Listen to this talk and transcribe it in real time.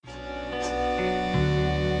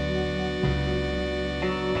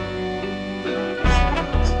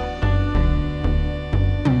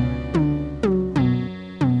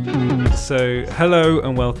so hello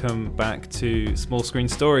and welcome back to Small Screen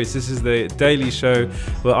Stories. This is the daily show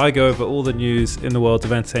where I go over all the news in the world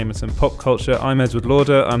of entertainment and pop culture. I'm Edward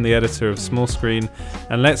Lauder, I'm the editor of Small Screen,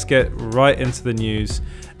 and let's get right into the news.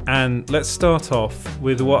 And let's start off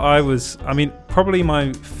with probably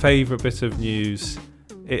my favourite bit of news.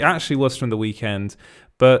 It actually was from the weekend,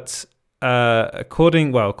 but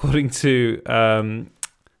according to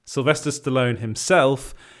Sylvester Stallone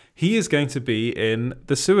himself, he is going to be in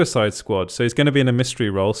the Suicide Squad. So he's going to be in a mystery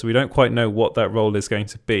role, so we don't quite know what that role is going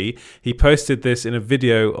to be. He posted this in a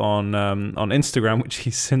video on Instagram, which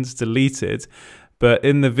he's since deleted. But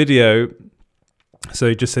in the video, so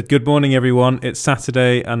he just said, "Good morning, everyone. It's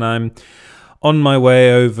Saturday, and I'm on my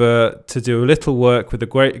way over to do a little work with the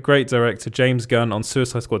great director James Gunn on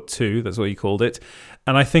Suicide Squad 2, that's what he called it.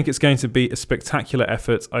 And I think it's going to be a spectacular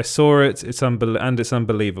effort. I saw it, it's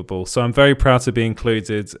unbelievable. So I'm very proud to be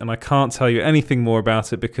included, and I can't tell you anything more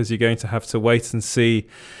about it because you're going to have to wait and see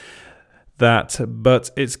that.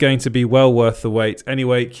 But it's going to be well worth the wait.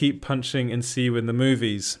 Anyway, keep punching and see you in the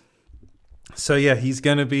movies." So yeah, he's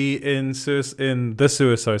going to be in the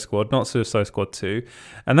Suicide Squad, not Suicide Squad 2.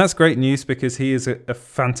 And that's great news because he is a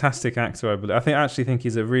fantastic actor, I believe. I actually think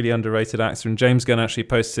he's a really underrated actor. And James Gunn actually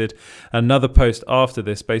posted another post after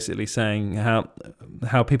this basically saying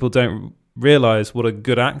how people don't realize what a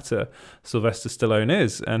good actor Sylvester Stallone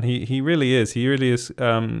is. And he really is. He really is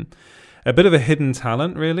a bit of a hidden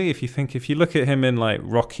talent, really. If you look at him in like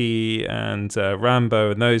Rocky and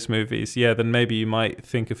Rambo and those movies, yeah, then maybe you might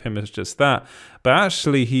think of him as just that. But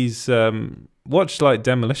actually, he's watched like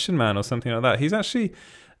Demolition Man or something like that. He's actually,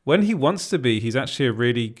 when he wants to be, he's actually a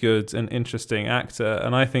really good and interesting actor.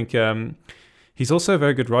 And I think he's also a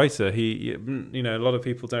very good writer. A lot of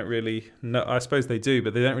people don't really know. I suppose they do,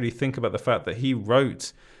 but they don't really think about the fact that he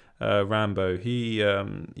wrote Rambo.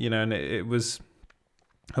 And it was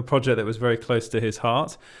a project that was very close to his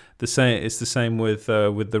heart. It's the same with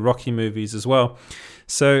the Rocky movies as well.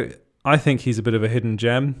 So I think he's a bit of a hidden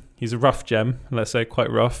gem. He's a rough gem, let's say, quite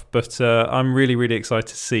rough. But I'm really, really excited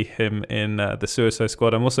to see him in the Suicide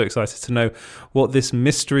Squad. I'm also excited to know what this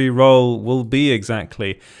mystery role will be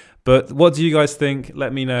exactly. But what do you guys think?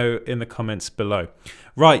 Let me know in the comments below.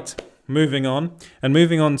 Right. Moving on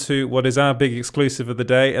to what is our big exclusive of the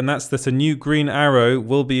day, and that's that a new Green Arrow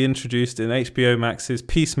will be introduced in HBO Max's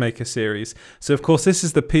Peacemaker series. So, of course, this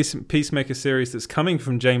is the Peacemaker series that's coming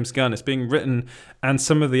from James Gunn. It's being written, and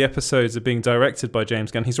some of the episodes are being directed by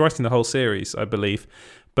James Gunn. He's writing the whole series, I believe.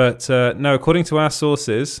 But no, according to our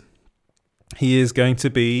sources, he is going to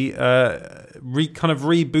be kind of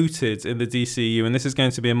rebooted in the DCU, and this is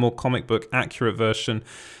going to be a more comic book accurate version.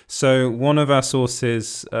 So one of our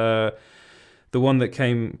sources, the one that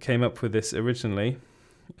came up with this originally,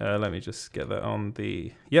 let me just get that on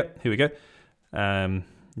the... Yep, here we go.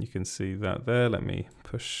 You can see that there. Let me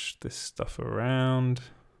push this stuff around.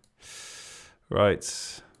 Right.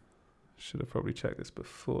 Should have probably checked this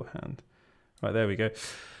beforehand. Right, there we go.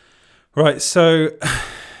 Right, so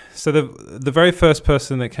the very first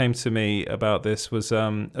person that came to me about this was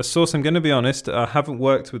a source. I'm going to be honest, I haven't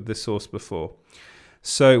worked with this source before.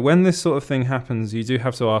 So when this sort of thing happens, you do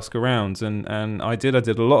have to ask around, and I did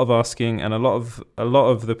a lot of asking, and a lot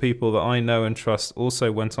of the people that I know and trust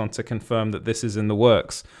also went on to confirm that this is in the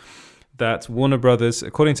works. That Warner Brothers,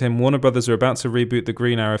 according to him, Warner Brothers are about to reboot the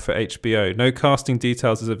Green Arrow for HBO. No casting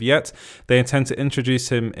details as of yet. They intend to introduce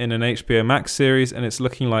him in an HBO Max series, and it's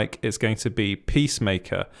looking like it's going to be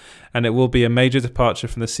Peacemaker, and it will be a major departure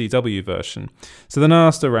from the CW version. So then I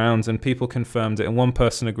asked around, and people confirmed it, and one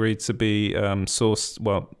person agreed to be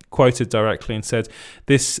quoted directly and said,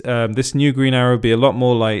 "This new Green Arrow will be a lot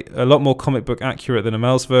more comic book accurate than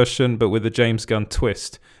Amel's version, but with a James Gunn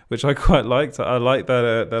twist." Which I quite liked. I like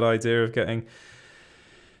that idea of getting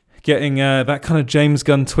that kind of James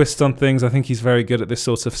Gunn twist on things. I think he's very good at this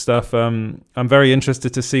sort of stuff. I'm very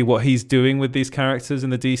interested to see what he's doing with these characters in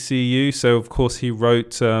the DCU. So, of course, he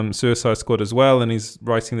wrote Suicide Squad as well, and he's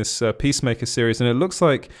writing this Peacemaker series. And it looks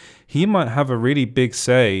like he might have a really big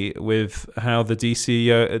say with how the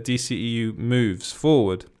DCEU moves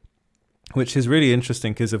forward, which is really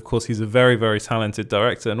interesting because, of course, he's a very, very talented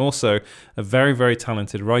director and also a very, very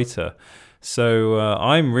talented writer. So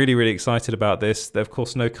I'm really, really excited about this. There, of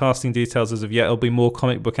course, no casting details as of yet. It'll be more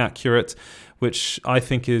comic book accurate, which I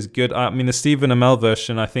think is good. I mean, the Stephen Amell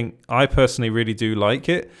version, I personally really do like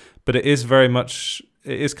it, but it is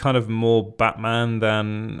kind of more Batman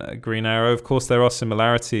than Green Arrow. Of course, there are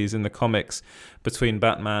similarities in the comics between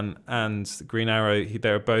Batman and Green Arrow.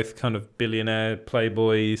 They're both kind of billionaire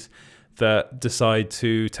playboys. that decide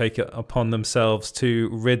to take it upon themselves to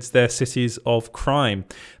rid their cities of crime.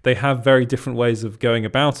 They have very different ways of going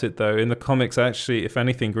about it, though. In the comics, actually, if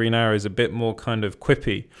anything, Green Arrow is a bit more kind of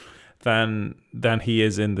quippy than he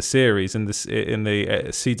is in the series. In the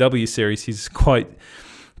CW series, he's quite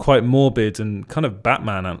morbid and kind of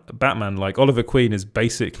Batman like. Oliver Queen is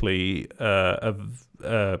basically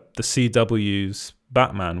the CW's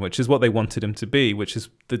Batman, which is what they wanted him to be, which is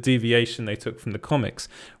the deviation they took from the comics.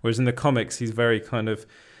 Whereas in the comics, he's very kind of,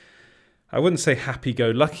 I wouldn't say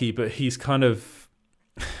happy-go-lucky, but he's a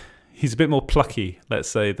bit more plucky, let's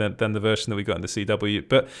say, than the version that we got in the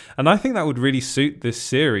CW. And I think that would really suit this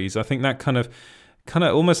series. I think that kind of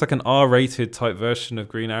almost like an R-rated type version of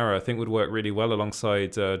Green Arrow, I think would work really well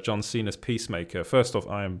alongside John Cena's Peacemaker. First off,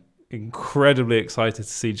 I am incredibly excited to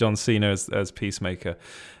see John Cena as Peacemaker.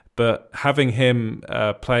 But having him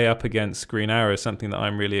play up against Green Arrow is something that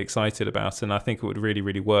I'm really excited about, and I think it would really,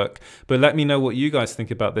 really work. But let me know what you guys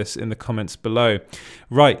think about this in the comments below.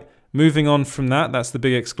 Right, moving on from that, that's the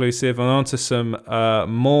big exclusive, and on to some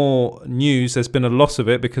more news. There's been a lot of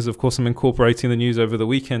it because, of course, I'm incorporating the news over the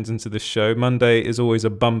weekend into this show. Monday is always a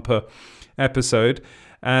bumper episode.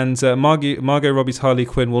 And Margot Robbie's Harley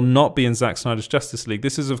Quinn will not be in Zack Snyder's Justice League.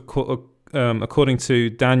 This is, according to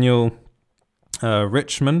Daniel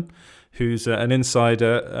Richman, who's an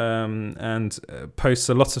insider and posts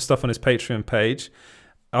a lot of stuff on his Patreon page.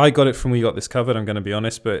 I got it from We Got This Covered, I'm going to be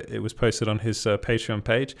honest, but it was posted on his Patreon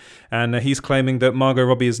page. And he's claiming that Margot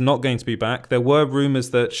Robbie is not going to be back. There were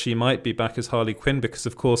rumours that she might be back as Harley Quinn because,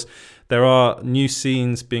 of course, there are new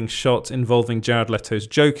scenes being shot involving Jared Leto's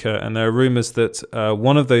Joker. And there are rumours that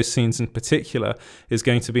one of those scenes in particular is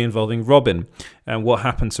going to be involving Robin and what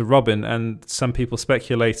happened to Robin. And some people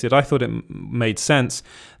speculated, I thought it made sense,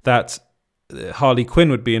 that Harley Quinn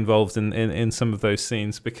would be involved in some of those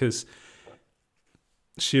scenes because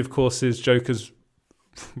she, of course, is Joker's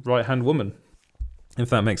right-hand woman, if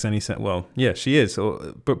that makes any sense. Well, yeah, she is.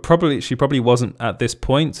 But she probably wasn't at this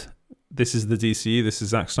point. This is the DCU. This is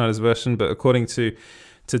Zack Snyder's version. But according to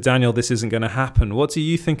Daniel, this isn't going to happen. What do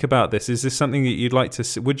you think about this? Is this something that you'd like to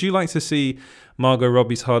see? Would you like to see Margot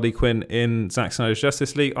Robbie's Harley Quinn in Zack Snyder's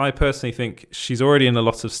Justice League? I personally think she's already in a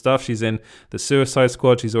lot of stuff. She's in the Suicide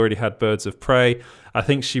Squad. She's already had Birds of Prey. I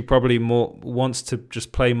think she probably more wants to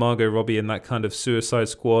just play Margot Robbie in that kind of Suicide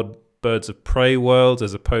Squad, Birds of Prey world,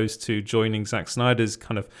 as opposed to joining Zack Snyder's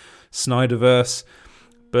kind of Snyderverse.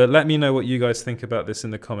 But let me know what you guys think about this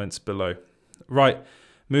in the comments below. Right.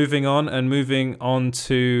 Moving on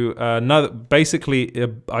to another, basically,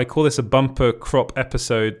 I call this a bumper crop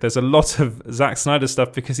episode. There's a lot of Zack Snyder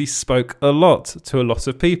stuff because he spoke a lot to a lot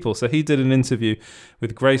of people. So he did an interview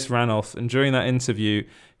with Grace Ranulph, and during that interview,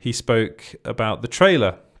 he spoke about the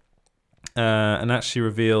trailer and actually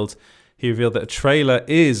revealed that a trailer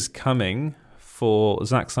is coming for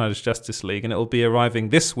Zack Snyder's Justice League, and it will be arriving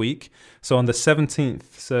this week, so on the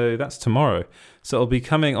 17th, so that's tomorrow. So it'll be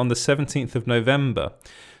coming on the 17th of November.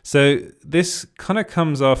 So this kind of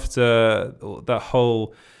comes after that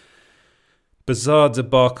whole bizarre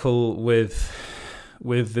debacle with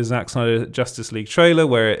the Zack Snyder Justice League trailer,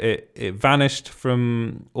 where it vanished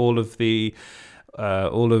from all of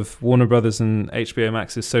Warner Brothers and HBO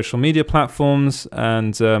Max's social media platforms,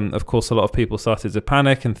 and of course a lot of people started to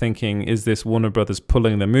panic and thinking, is this Warner Brothers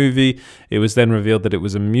pulling the movie? It was then revealed that it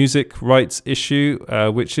was a music rights issue,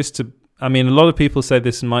 which is a lot of people say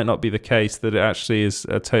this might not be the case, that it actually is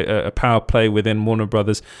a power play within Warner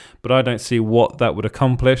Brothers, but I don't see what that would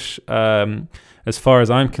accomplish. As far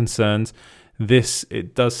as I'm concerned,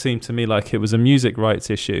 it does seem to me like it was a music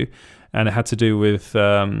rights issue, and it had to do with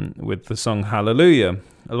the song Hallelujah.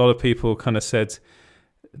 A lot of people kind of said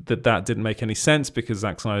that didn't make any sense because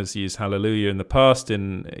Zack Snyder's used Hallelujah in the past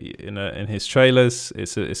in his trailers.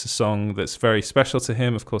 It's a song that's very special to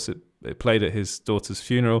him. Of course, it played at his daughter's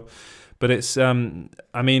funeral. But it's, there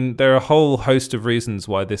are a whole host of reasons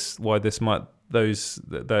why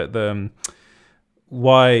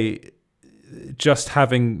just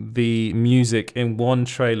having the music in one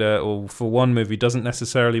trailer or for one movie doesn't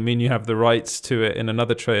necessarily mean you have the rights to it in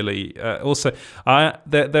another trailer. I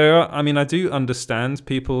do understand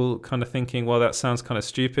people kind of thinking, well, that sounds kind of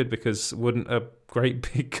stupid because wouldn't a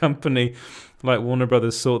great big company like Warner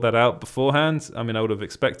Brothers sort that out beforehand? I would have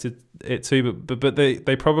expected it to, but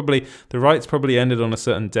they probably, the rights probably ended on a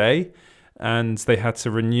certain day, and they had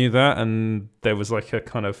to renew that, and there was like a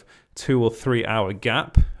kind of 2 or 3 hour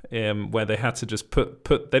gap where they had to just put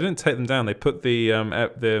they didn't take them down. They put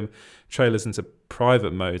the trailers into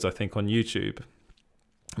private modes, I think, on YouTube.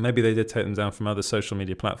 Maybe they did take them down from other social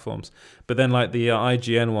media platforms. But then like the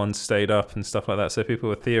IGN ones stayed up and stuff like that. So people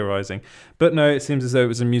were theorizing. But no, it seems as though it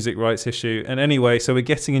was a music rights issue. And anyway, so we're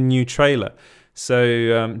getting a new trailer.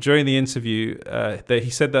 So during the interview, he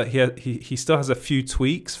said that he still has a few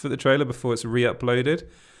tweaks for the trailer before it's re-uploaded.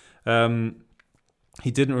 He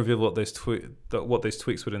didn't reveal what those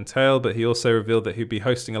tweaks would entail, but he also revealed that he'd be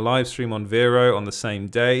hosting a live stream on Vero on the same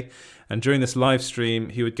day. And during this live stream,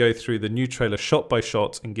 he would go through the new trailer shot by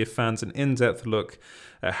shot and give fans an in-depth look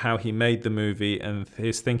at how he made the movie and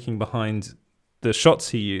his thinking behind the shots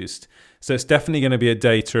he used. So it's definitely going to be a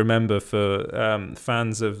day to remember for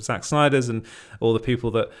fans of Zack Snyder's and all the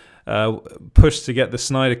people that pushed to get the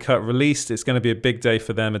Snyder Cut released. It's going to be a big day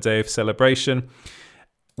for them, a day of celebration.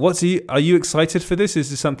 Are you excited for this? Is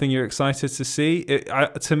this something you're excited to see?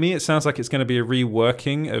 To me, it sounds like it's going to be a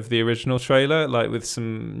reworking of the original trailer, like with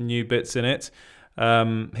some new bits in it.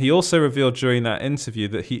 He also revealed during that interview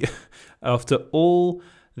that he, after all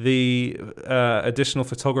the additional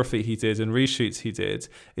photography he did and reshoots he did,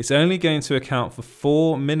 it's only going to account for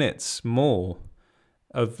 4 minutes more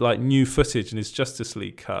of like new footage in his Justice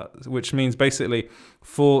League cut, which means basically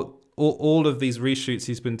for all of these reshoots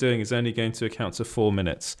he's been doing is only going to account to 4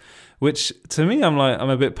 minutes, which to me I'm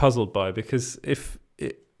a bit puzzled by, because if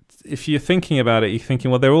you're thinking about it, you're thinking,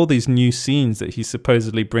 well, there are all these new scenes that he's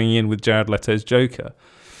supposedly bringing in with Jared Leto's Joker.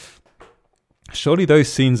 Surely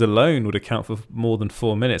those scenes alone would account for more than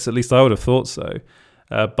 4 minutes. At least I would have thought so.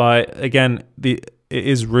 It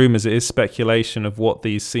is rumors, it is speculation of what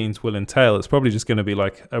these scenes will entail. It's probably just going to be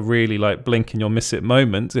like a really like blink and you'll miss it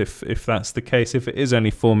moment if that's the case, if it is only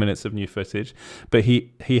 4 minutes of new footage. But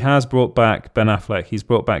he has brought back Ben Affleck, he's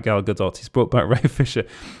brought back Gal Gadot, he's brought back Ray Fisher,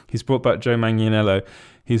 he's brought back Joe Manganiello,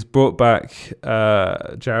 he's brought back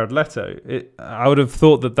Jared Leto. I would have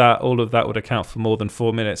thought that all of that would account for more than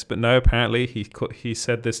 4 minutes, but no, apparently he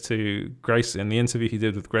said this to Grace in the interview he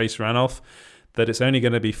did with Grace Ranoff, that it's only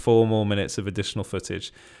going to be 4 more minutes of additional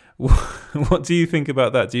footage. What do you think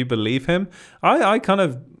about that? Do you believe him? I kind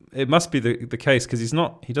of, it must be the case, because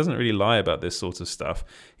he doesn't really lie about this sort of stuff.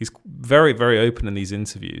 He's very, very open in these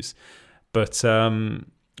interviews. But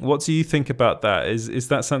what do you think about that? Is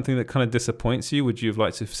that something that kind of disappoints you? Would you have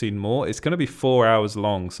liked to have seen more? It's going to be 4 hours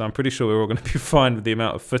long, so I'm pretty sure we're all going to be fine with the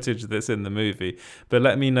amount of footage that's in the movie. But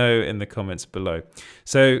let me know in the comments below.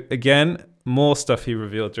 So again, more stuff he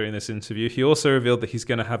revealed during this interview. He also revealed that he's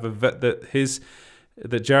going to have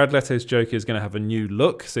that Jared Leto's Joker is going to have a new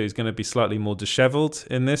look, so he's going to be slightly more disheveled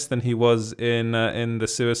in this than he was in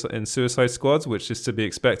Suicide Squad, which is to be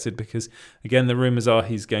expected because, again, the rumors are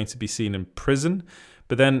he's going to be seen in prison.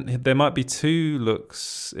 But then there might be 2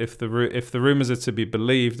 looks if the rumors are to be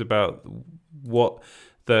believed about what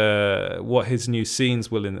his new scenes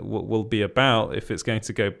will be about. If it's going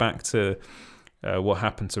to go back to what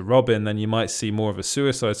happened to Robin, then you might see more of a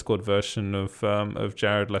Suicide Squad version of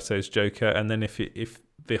Jared Leto's Joker. And then if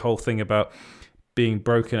the whole thing about being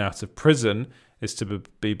broken out of prison is to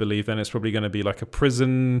be believed, then it's probably going to be like a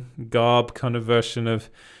prison garb kind of version of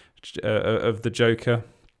the Joker.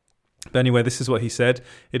 But anyway, this is what he said.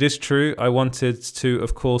 It is true. I wanted to,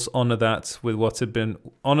 of course, honor that with what had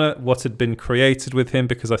been created with him,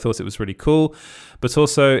 because I thought it was really cool. But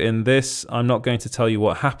also in this, I'm not going to tell you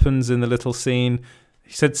what happens in the little scene.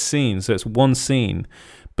 He said scene, so it's one scene.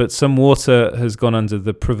 But some water has gone under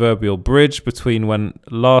the proverbial bridge between when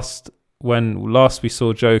last we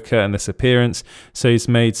saw Joker and this appearance. So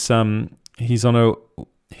he's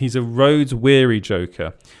a road weary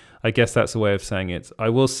Joker. I guess that's a way of saying it. I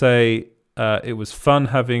will say it was fun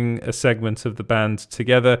having a segment of the band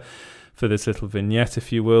together for this little vignette,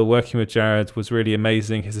 if you will. Working with Jared was really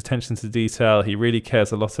amazing. His attention to detail, he really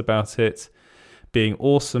cares a lot about it being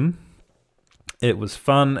awesome. It was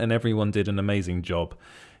fun and everyone did an amazing job.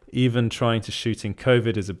 Even trying to shoot in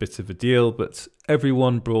COVID is a bit of a deal, but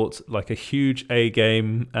everyone brought like a huge A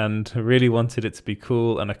game and really wanted it to be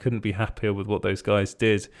cool, and I couldn't be happier with what those guys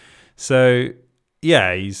did. So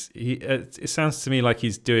yeah, it sounds to me like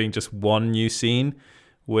he's doing just one new scene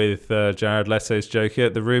with Jared Leto's Joker.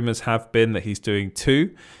 The rumors have been that he's doing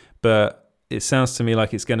 2, but it sounds to me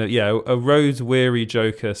like it's going to, a road-weary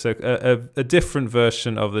Joker. So a different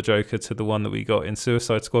version of the Joker to the one that we got in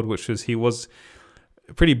Suicide Squad, he was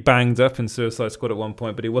pretty banged up in Suicide Squad at one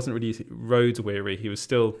point, but he wasn't really road-weary. He was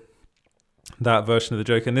still that version of the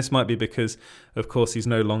Joker. And this might be because, of course, he's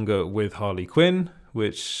no longer with Harley Quinn,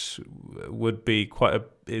 which would be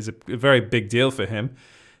is a very big deal for him.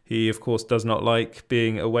 He, of course, does not like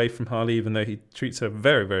being away from Harley, even though he treats her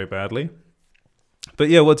very, very badly. But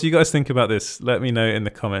yeah, what do you guys think about this? Let me know in the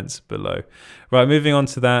comments below. Right, moving on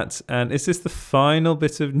to that. And is this the final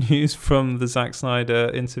bit of news from the Zack Snyder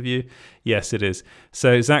interview? Yes, it is.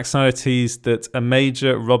 So Zack Snyder teased that a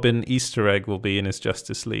major Robin Easter egg will be in his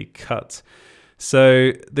Justice League cut.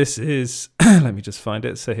 So this is, let me just find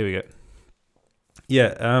it. So here we go.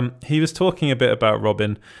 Yeah, he was talking a bit about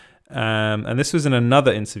Robin. And this was in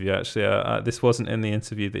another interview, actually. This wasn't in the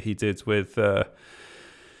interview that he did with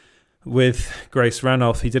Grace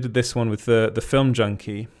Ranoff. He did this one with the Film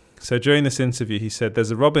Junkie. So during this interview, he said there's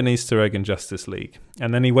a Robin Easter egg in Justice League,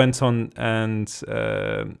 and then he went on and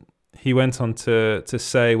to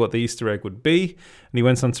say what the Easter egg would be, and he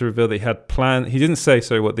went on to reveal that he had planned. He didn't say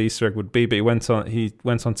what the Easter egg would be, but he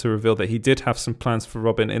went on to reveal that he did have some plans for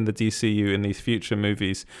Robin in the DCU in these future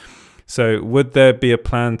movies. So would there be a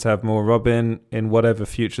plan to have more Robin in whatever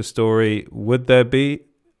future story? Would there be?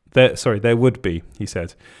 There would be, he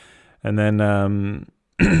said. And then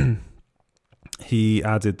he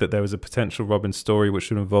added that there was a potential Robin story which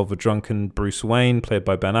would involve a drunken Bruce Wayne, played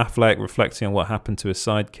by Ben Affleck, reflecting on what happened to his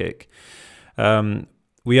sidekick.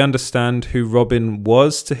 We understand who Robin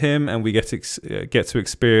was to him, and we get to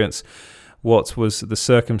experience what was the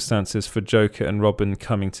circumstances for Joker and Robin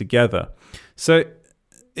coming together. So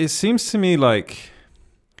it seems to me like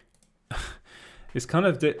it's kind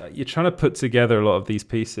of you're trying to put together a lot of these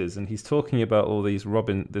pieces, and he's talking about all these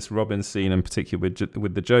this Robin scene in particular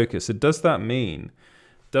with the Joker. So does that mean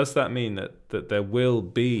that there will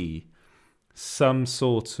be some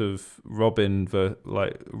sort of Robin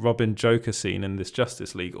Joker scene in this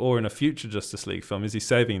Justice League or in a future Justice League film? Is he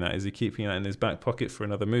saving that? Is he keeping that in his back pocket for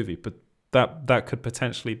another movie? But that could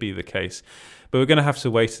potentially be the case. But we're going to have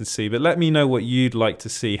to wait and see. But let me know what you'd like to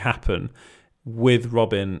see happen with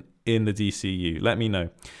Robin in the DCU. Let me know.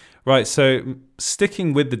 Right, so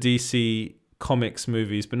sticking with the DC Comics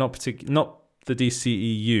movies, but not the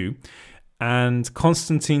DCEU, and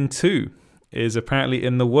Constantine 2 is apparently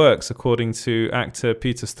in the works, according to actor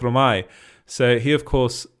Peter Stormare. So he, of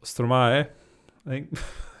course, Stormare, I think...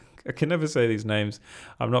 I can never say these names.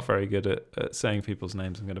 I'm not very good at saying people's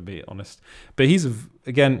names, I'm going to be honest. But he's,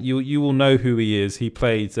 again, you will know who he is. He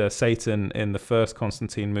played Satan in the first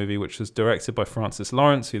Constantine movie, which was directed by Francis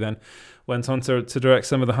Lawrence, who then went on to direct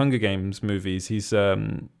some of the Hunger Games movies. He's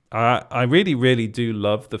I really, really do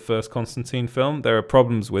love the first Constantine film. There are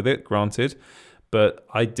problems with it, granted, but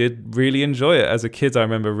I did really enjoy it. As a kid, I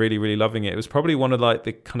remember really, really loving it. It was probably one of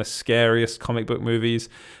the kind of scariest comic book movies,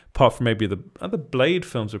 apart from maybe the other Blade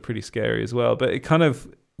films were pretty scary as well. But it kind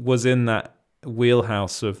of was in that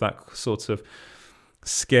wheelhouse of that sort of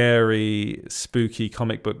scary, spooky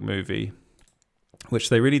comic book movie, which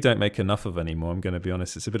they really don't make enough of anymore. I'm going to be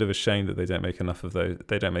honest. It's a bit of a shame that they don't make enough of those.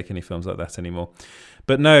 They don't make any films like that anymore.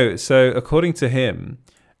 But no, so according to him,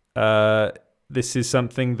 this is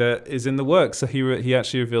something that is in the works. So he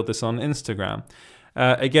actually revealed this on Instagram.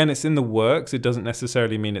 Again, it's in the works. It doesn't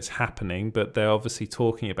necessarily mean it's happening, but they're obviously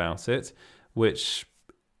talking about it, which,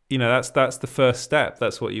 that's the first step.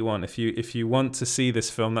 That's what you want. If you want to see this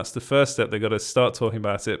film, that's the first step. They've got to start talking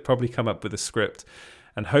about it, probably come up with a script,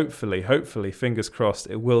 and hopefully, fingers crossed,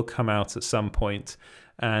 it will come out at some point,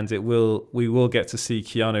 and we will get to see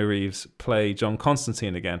Keanu Reeves play John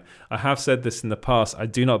Constantine again. I have said this in the past. I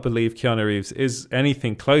do not believe Keanu Reeves is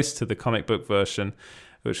anything close to the comic book version,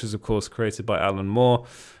 which was, of course, created by Alan Moore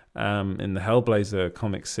in the Hellblazer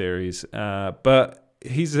comic series. But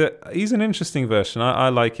he's an interesting version. I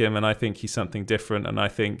like him, and I think he's something different, and I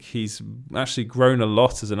think he's actually grown a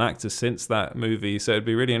lot as an actor since that movie, so it'd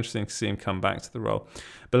be really interesting to see him come back to the role.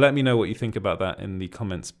 But let me know what you think about that in the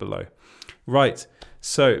comments below. Right,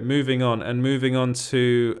 so moving on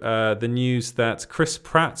to the news that Chris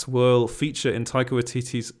Pratt will feature in Taika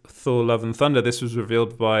Waititi's Thor: Love and Thunder. This was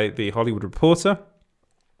revealed by The Hollywood Reporter.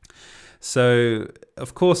 So,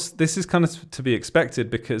 of course, this is kind of to be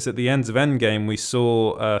expected, because at the end of Endgame, we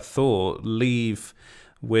saw Thor leave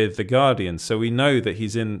with the Guardians. So we know that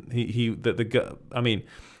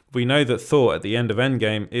we know that Thor at the end of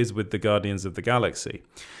Endgame is with the Guardians of the Galaxy.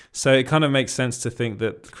 So it kind of makes sense to think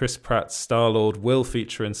that Chris Pratt's Star-Lord will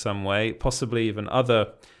feature in some way, possibly even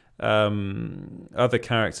other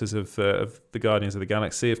characters of the Guardians of the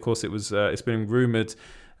Galaxy. Of course, it's been rumored.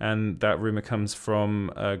 And that rumor comes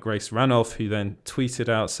from Grace Ranoff, who then tweeted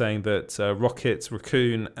out saying that Rocket,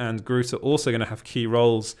 Raccoon, and Groot are also going to have key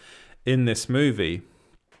roles in this movie,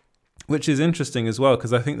 which is interesting as well,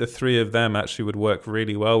 because I think the three of them actually would work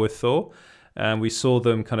really well with Thor. And we saw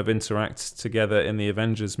them kind of interact together in the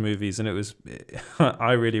Avengers movies, and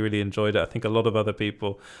I really, really enjoyed it. I think a lot of other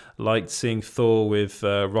people liked seeing Thor with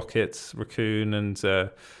Rocket, Raccoon, and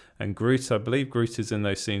and Groot. I believe Groot is in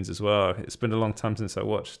those scenes as well. It's been a long time since I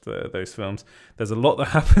watched those films. There's a lot that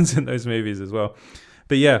happens in those movies as well.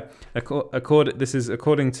 But yeah, this is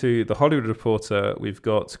according to The Hollywood Reporter. We've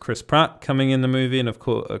got Chris Pratt coming in the movie, and of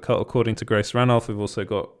course, according to Grace Ranolf, we've also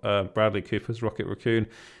got Bradley Cooper's Rocket Raccoon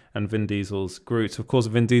and Vin Diesel's Groot. Of course,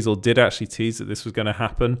 Vin Diesel did actually tease that this was going to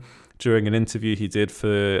happen during an interview he did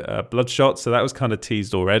for Bloodshot, so that was kind of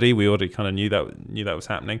teased already. We already kind of knew that was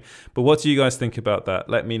happening. But what do you guys think about that?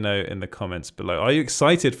 Let me know in the comments below. Are you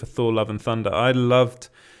excited for Thor: Love and Thunder? I loved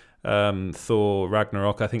Thor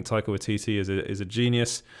Ragnarok. I think Taika Waititi is a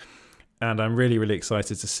genius, and I'm really, really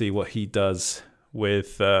excited to see what he does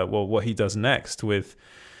with what he does next with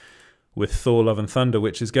Thor: Love and Thunder,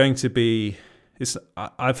 which is going to be.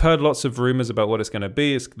 I've heard lots of rumors about what it's going to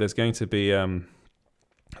be. There's going to be,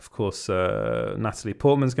 of course, Natalie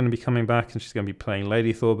Portman's going to be coming back, and she's going to be playing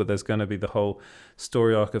Lady Thor. But there's going to be the whole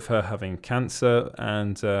story arc of her having cancer,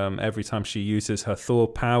 and every time she uses her Thor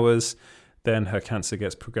powers, then her cancer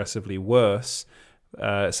gets progressively worse.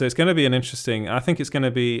 So it's going to be I think it's going to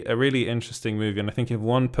be a really interesting movie. And I think if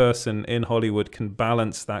one person in Hollywood can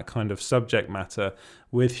balance that kind of subject matter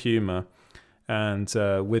with humor and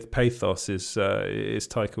with pathos is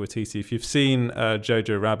Taika Waititi. If you've seen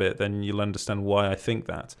Jojo Rabbit, then you'll understand why I think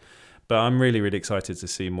that. But I'm really, really excited to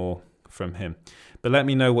see more from him. But let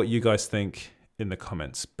me know what you guys think in the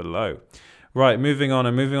comments below. Right, moving on.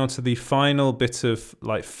 I'm moving on to the final bit of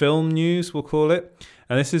film news, we'll call it.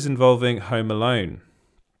 And this is involving Home Alone.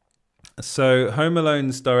 So Home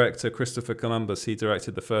Alone's director, Christopher Columbus, he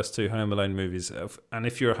directed the first two Home Alone movies. And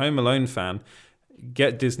if you're a Home Alone fan,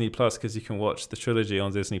 get Disney Plus, because you can watch the trilogy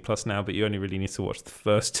on Disney Plus now, but you only really need to watch the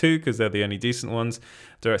first two because they're the only decent ones,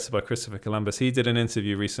 directed by Christopher Columbus. He did an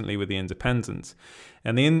interview recently with The Independent,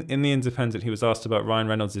 and in The Independent he was asked about Ryan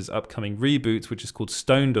Reynolds' upcoming reboot, which is called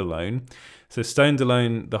Stoned Alone. So Stoned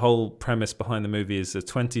Alone, the whole premise behind the movie is a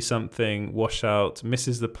 20-something washout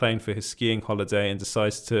misses the plane for his skiing holiday and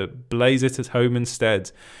decides to blaze it at home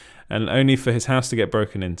instead, and only for his house to get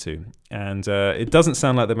broken into. And it doesn't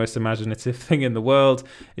sound like the most imaginative thing in the world.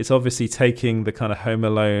 It's obviously taking the kind of Home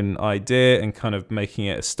Alone idea and kind of making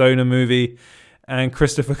it a stoner movie. And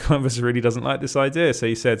Christopher Columbus really doesn't like this idea. So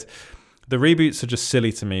he said, the reboots are just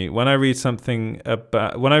silly to me. When I read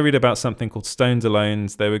about something called Stoned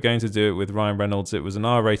Alones, they were going to do it with Ryan Reynolds. It was an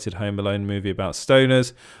R-rated Home Alone movie about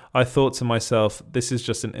stoners. I thought to myself, this is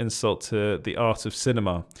just an insult to the art of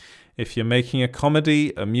cinema. If you're making a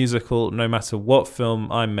comedy, a musical, no matter what film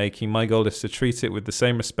I'm making, my goal is to treat it with the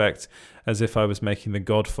same respect as if I was making The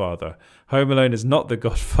Godfather. Home Alone is not The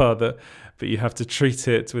Godfather, but you have to treat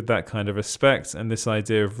it with that kind of respect. And this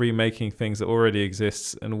idea of remaking things that already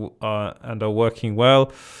exist and are working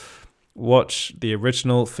well, watch the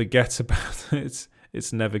original, forget about it.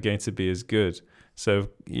 It's never going to be as good. So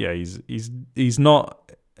yeah, he's not.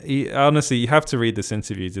 Honestly, you have to read this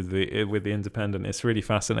interview with The Independent. It's really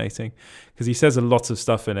fascinating because he says a lot of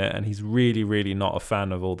stuff in it, and he's really, really not a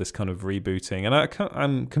fan of all this kind of rebooting. And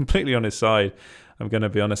I'm completely on his side. I'm going to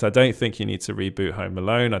be honest. I don't think you need to reboot Home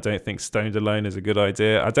Alone. I don't think Stoned Alone is a good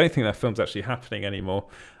idea. I don't think that film's actually happening anymore.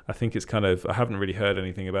 I think it's kind of, I haven't really heard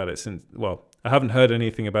anything about it since, well, I haven't heard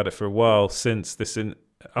anything about it for a while since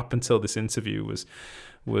up until this interview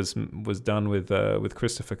was done with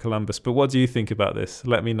Christopher Columbus. But what do you think about this?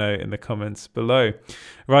 Let me know in the comments below.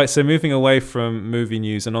 Right, so moving away from movie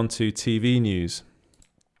news and onto TV news.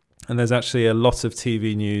 And there's actually a lot of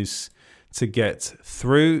TV news to get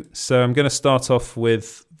through. So I'm going to start off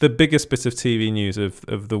with the biggest bit of TV news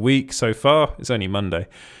of the week so far. It's only Monday.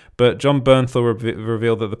 But Jon Bernthal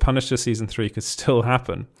revealed that The Punisher Season 3 could still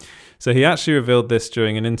happen. So he actually revealed this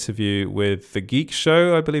during an interview with The Geek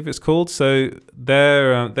Show, I believe it's called. So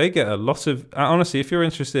they get a lot of... honestly, if you're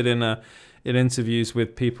interested in interviews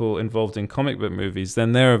with people involved in comic book movies,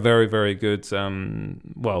 then they're a very, very good...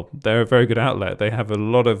 they're a very good outlet. They have a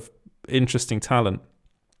lot of interesting talent.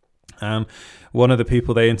 One of the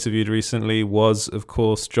people they interviewed recently was, of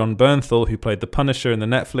course, Jon Bernthal, who played the Punisher in the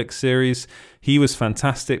Netflix series. He was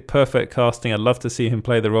fantastic, perfect casting. I'd love to see him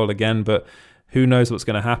play the role again, but who knows what's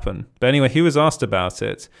going to happen. But anyway, he was asked about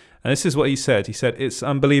it, and this is what he said. He said, it's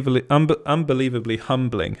unbelievably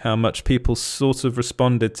humbling how much people sort of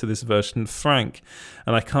responded to this version of Frank,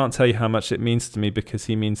 and I can't tell you how much it means to me because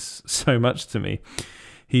he means so much to me.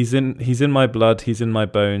 He's in my blood, he's in my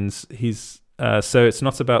bones, so it's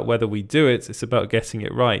not about whether we do it, it's about getting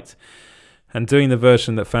it right and doing the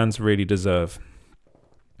version that fans really deserve.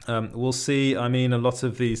 We'll see. I mean, a lot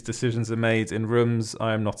of these decisions are made in rooms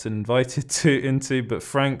I am not invited into, but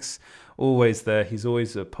Frank's always there. He's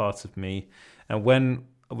always a part of me. And when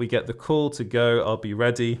we get the call to go, I'll be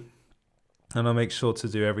ready. and I'll make sure to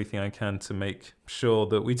do everything I can to make sure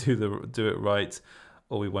that we do it right,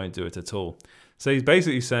 or we won't do it at all. So he's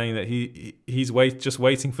basically saying that he's just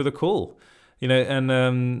waiting for the call,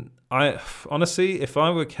 And I honestly, if I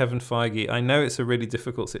were Kevin Feige, I know it's a really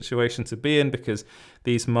difficult situation to be in because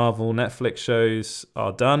these Marvel Netflix shows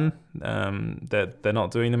are done. They're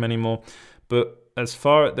not doing them anymore. But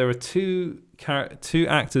there are two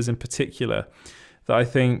actors in particular that I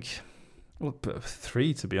think, well,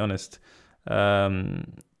 three to be honest. But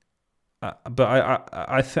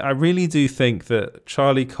I really do think that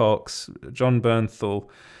Charlie Cox, Jon Bernthal,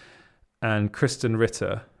 and Kristen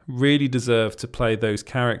Ritter really deserve to play those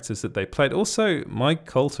characters that they played. Also, Mike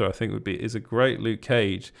Colter, I think, is a great Luke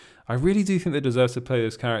Cage. I really do think they deserve to play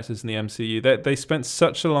those characters in the MCU. They spent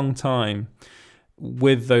such a long time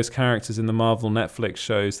with those characters in the Marvel Netflix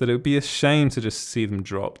shows that it would be a shame to just see them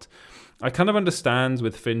dropped. I kind of understand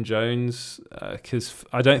with Finn Jones, because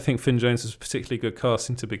I don't think Finn Jones was particularly good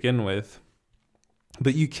casting to begin with.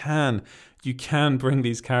 But you can bring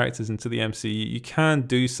these characters into the MCU. You can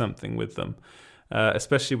do something with them,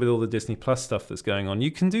 especially with all the Disney Plus stuff that's going on.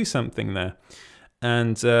 You can do something there.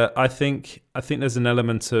 And I think there's an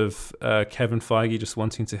element of Kevin Feige just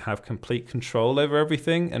wanting to have complete control over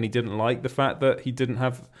everything, and he didn't like the fact that he didn't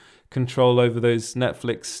have control over those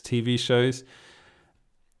Netflix TV shows.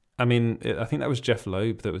 I mean, I think that was Jeff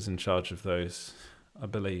Loeb that was in charge of those, I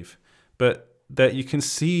believe. But that you can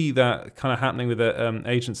see that kind of happening with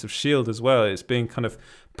Agents of S.H.I.E.L.D. as well. It's being kind of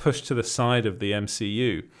pushed to the side of the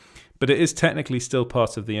MCU. But it is technically still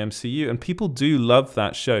part of the MCU. And people do love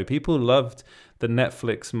that show. People loved the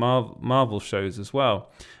Netflix Marvel shows as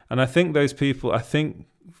well. And I think those people, Kevin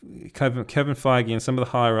Feige and some of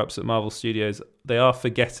the higher-ups at Marvel Studios, they are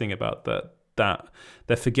forgetting about that.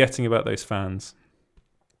 They're forgetting about those fans.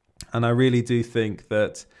 And I really do think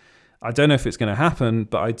that, I don't know if it's going to happen,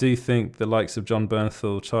 but I do think the likes of Jon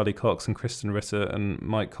Bernthal, Charlie Cox, and Kristen Ritter, and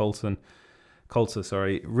Mike Colter,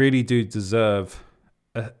 really do deserve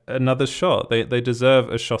another shot. They deserve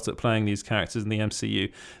a shot at playing these characters in the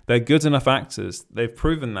MCU. They're good enough actors. They've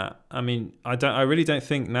proven that. I mean, I really don't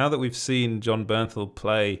think, now that we've seen Jon Bernthal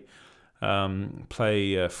play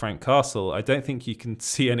Frank Castle, I don't think you can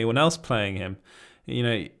see anyone else playing him.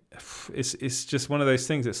 It's just one of those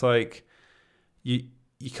things. It's like you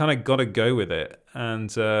kind of got to go with it.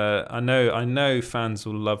 And I know fans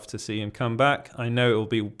will love to see him come back. I know it will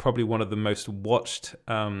be probably one of the most watched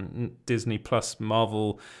Disney Plus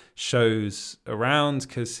Marvel shows around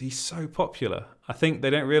because he's so popular. I think they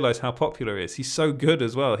don't realize how popular he is. He's so good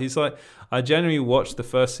as well. He's like, I genuinely watched the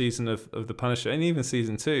first season of The Punisher and even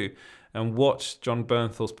season 2 and watched Jon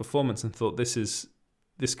Bernthal's performance and thought this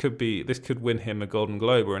could win him a Golden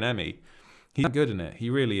Globe or an Emmy. He's good in it. He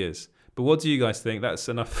really is. But what do you guys think? That's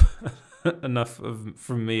enough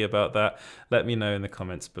from me about that. Let me know in the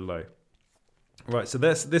comments below. Right, so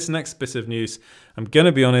this next bit of news, I'm going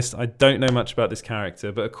to be honest, I don't know much about this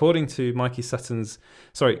character, but according to Geekosity's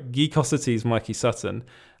Mikey Sutton,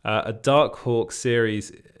 a Dark Hawk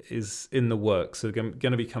series is in the works, so going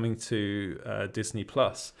to be coming to Disney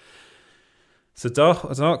Plus. So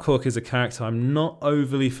Dark Hawk is a character I'm not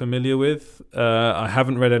overly familiar with. I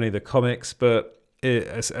haven't read any of the comics, but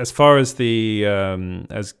as far as the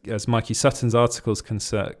as Mikey Sutton's article is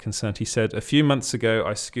concerned, he said, a few months ago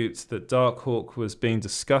I scooped that Dark Hawk was being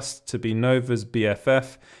discussed to be Nova's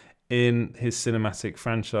BFF in his cinematic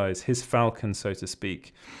franchise, his Falcon, so to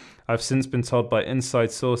speak. I've since been told by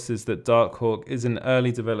inside sources that Dark Hawk is in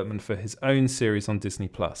early development for his own series on Disney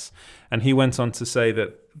Plus. And he went on to say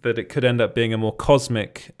that it could end up being a more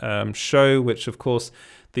cosmic show, which of course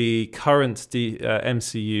the current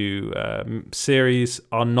MCU series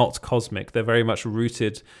are not cosmic. They're very much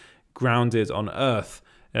grounded on Earth.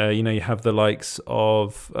 You have the likes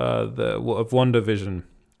of WandaVision,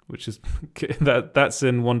 which is that's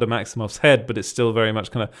in Wanda Maximoff's head, but it's still very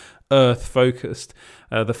much kind of Earth focused.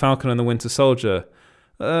 The Falcon and the Winter Soldier,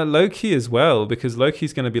 Loki as well, because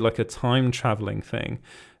Loki's going to be like a time traveling thing.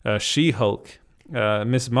 She-Hulk,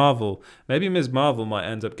 Ms. Marvel. Maybe Ms. Marvel might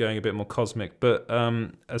end up going a bit more cosmic, but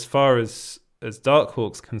as far as Dark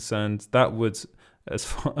Hawk's concerned, that would, as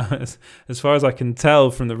far as I can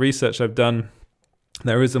tell from the research I've done,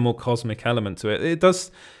 there is a more cosmic element to it. It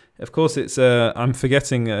does. Of course, it's I'm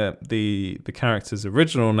forgetting the character's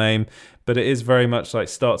original name, but it is very much like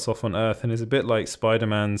starts off on Earth and is a bit like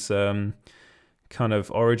Spider-Man's kind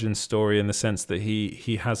of origin story in the sense that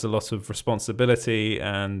he has a lot of responsibility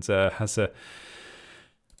and has a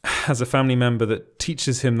family member that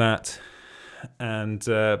teaches him that, And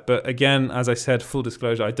but again, as I said, full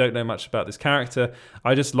disclosure, I don't know much about this character.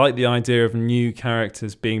 I just like the idea of new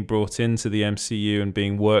characters being brought into the MCU and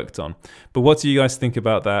being worked on. But what do you guys think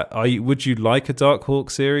about that? Would you like a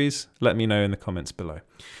Darkhawk series? Let me know in the comments below.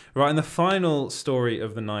 Right, and the final story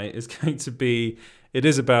of the night is going to be, it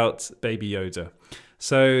is about Baby Yoda.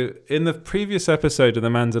 So in the previous episode of The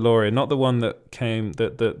Mandalorian, not the one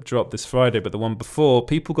that dropped this Friday, but the one before,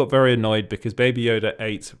 people got very annoyed because Baby Yoda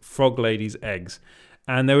ate Frog Lady's eggs.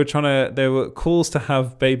 And there were calls to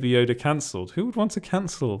have Baby Yoda cancelled. Who would want to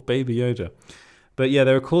cancel Baby Yoda? But yeah,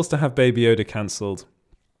 there were calls to have Baby Yoda cancelled.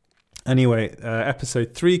 Anyway,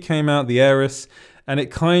 episode 3 came out, The Heiress, and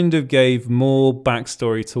it kind of gave more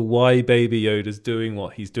backstory to why Baby Yoda's doing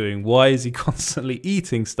what he's doing. Why is he constantly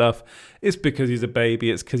eating stuff? It's because he's a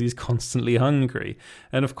baby. It's because he's constantly hungry.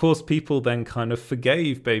 And of course, people then kind of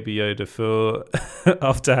forgave Baby Yoda for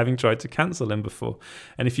after having tried to cancel him before.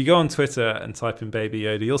 And if you go on Twitter and type in Baby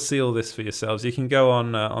Yoda, you'll see all this for yourselves. You can go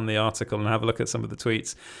on the article and have a look at some of the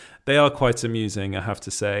tweets. They are quite amusing, I have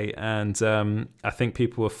to say. And I think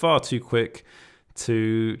people were far too quick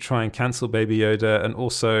to try and cancel Baby Yoda, and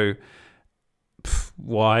also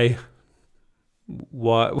why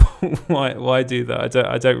do that?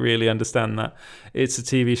 I don't really understand that. It's a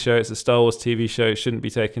TV show, it's a Star Wars TV show, it shouldn't be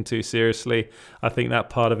taken too seriously. I think that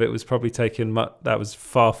part of it was probably that was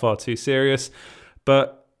far too serious.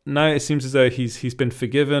 But no, it seems as though he's been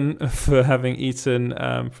forgiven for having eaten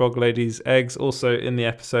Frog Lady's eggs. Also, in the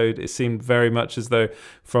episode, it seemed very much as though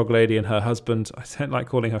Frog Lady and her husband, I don't like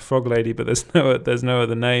calling her Frog Lady, but there's no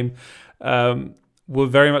other name, were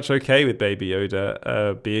very much okay with Baby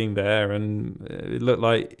Yoda being there, and it looked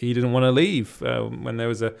like he didn't want to leave when there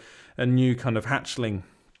was a new kind of hatchling.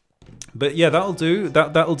 But yeah, that'll do.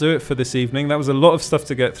 That'll do it for this evening. That was a lot of stuff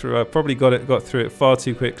to get through. I probably got through it far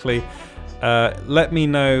too quickly. Let me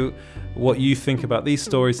know what you think about these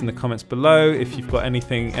stories in the comments below. If you've got any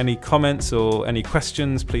comments or any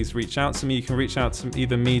questions, please reach out to me. You can reach out to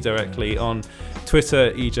either me directly on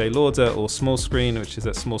Twitter, EJ Lauder, or Smallscreen, which is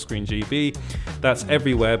at SmallscreenGB. That's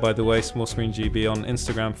everywhere, by the way, SmallscreenGB on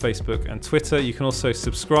Instagram, Facebook, and Twitter. You can also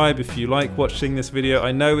subscribe if you like watching this video.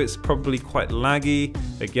 I know it's probably quite laggy.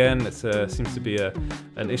 Again, it seems to be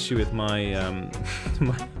an issue with my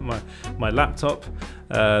my laptop,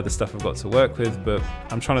 the stuff I've got to work with, but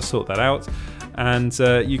I'm trying to sort that out. And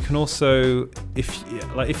you can also,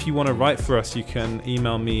 if you want to write for us, you can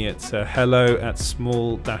email me at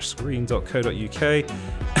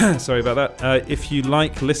hello@small-screen.co.uk. Sorry about that. If you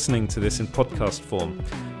like listening to this in podcast form,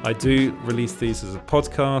 I do release these as a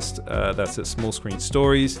podcast. That's at Small Screen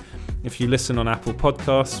Stories. If you listen on Apple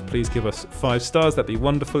Podcasts, please give us 5 stars. That'd be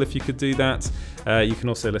wonderful if you could do that. You can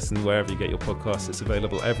also listen wherever you get your podcasts. It's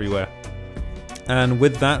available everywhere. And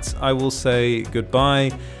with that, I will say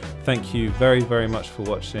goodbye. Thank you very, very much for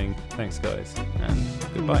watching. Thanks, guys, and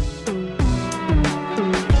goodbye.